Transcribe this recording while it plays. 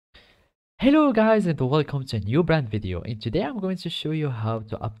Hello guys and welcome to a new brand video, and today I'm going to show you how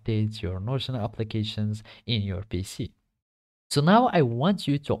to update your Notion applications in your PC. So now I want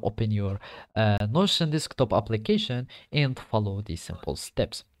you to open your Notion desktop application and follow these simple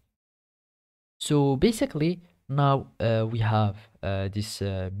steps. So basically now we have this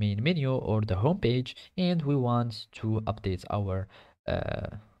main menu or the home page, and we want to update our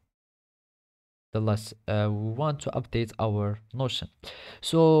uh, we want to update our Notion.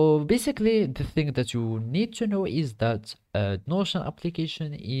 So basically the thing that you need to know is that Notion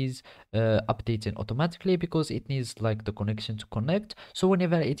application is updating automatically because it needs like the connection to connect. So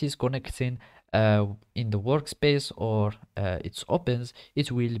whenever it is connecting in the workspace or it opens,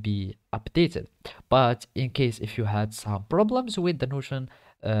 it will be updated. But in case if you had some problems with the Notion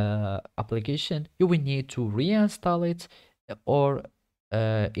application, you will need to reinstall it or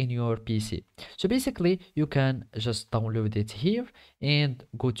in your PC. So basically you can just download it here and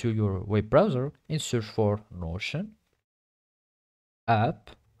go to your web browser and search for Notion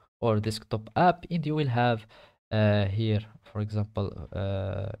app or desktop app, and you will have here, for example,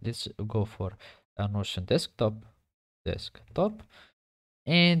 let's go for a Notion desktop,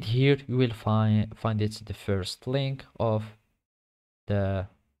 and here you will find it's the first link of the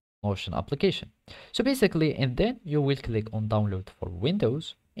Notion application. So basically, and then you will click on download for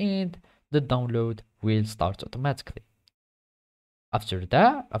Windows, and the download will start automatically. After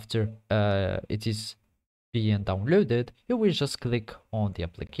that, after it is being downloaded, you will just click on the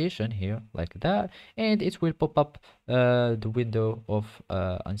application here like that, and it will pop up the window of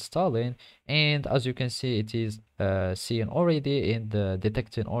installing. And as you can see, it is seeing already and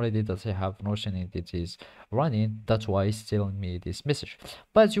detecting already that I have Notion and it is running. That's why it's telling me this message.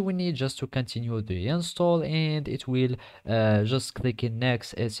 But you will need just to continue the install, and it will just click in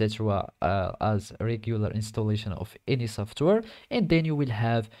next, etc., as a regular installation of any software, and then you will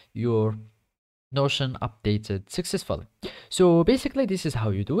have your Notion updated successfully. So basically this is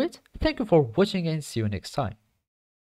how you do it. Thank you for watching and see you next time.